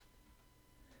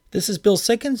This is Bill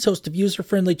Sickens, host of User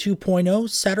Friendly 2.0,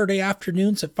 Saturday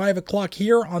afternoons at 5 o'clock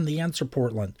here on The Answer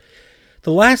Portland.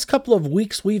 The last couple of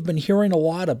weeks, we've been hearing a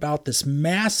lot about this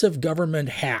massive government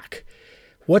hack.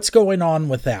 What's going on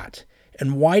with that?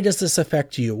 And why does this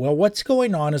affect you? Well, what's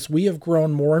going on is we have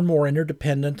grown more and more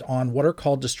interdependent on what are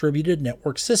called distributed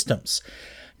network systems.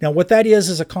 Now, what that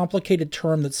is a complicated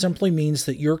term that simply means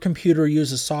that your computer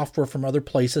uses software from other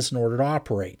places in order to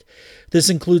operate.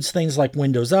 This includes things like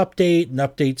Windows Update and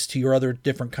updates to your other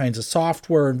different kinds of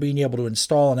software and being able to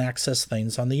install and access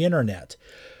things on the internet.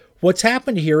 What's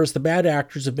happened here is the bad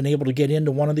actors have been able to get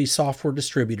into one of these software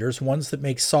distributors, ones that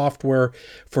make software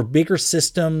for bigger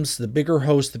systems, the bigger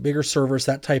hosts, the bigger servers,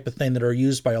 that type of thing that are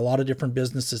used by a lot of different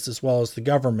businesses as well as the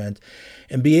government,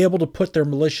 and be able to put their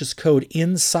malicious code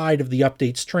inside of the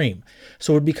update stream.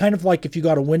 So it would be kind of like if you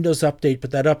got a Windows update, but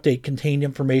that update contained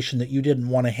information that you didn't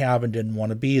want to have and didn't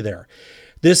want to be there.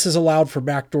 This has allowed for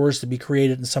backdoors to be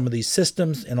created in some of these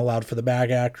systems and allowed for the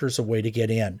bad actors a way to get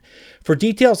in. For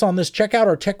details on this, check out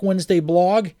our Tech Wednesday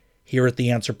blog here at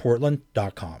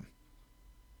theanswerportland.com.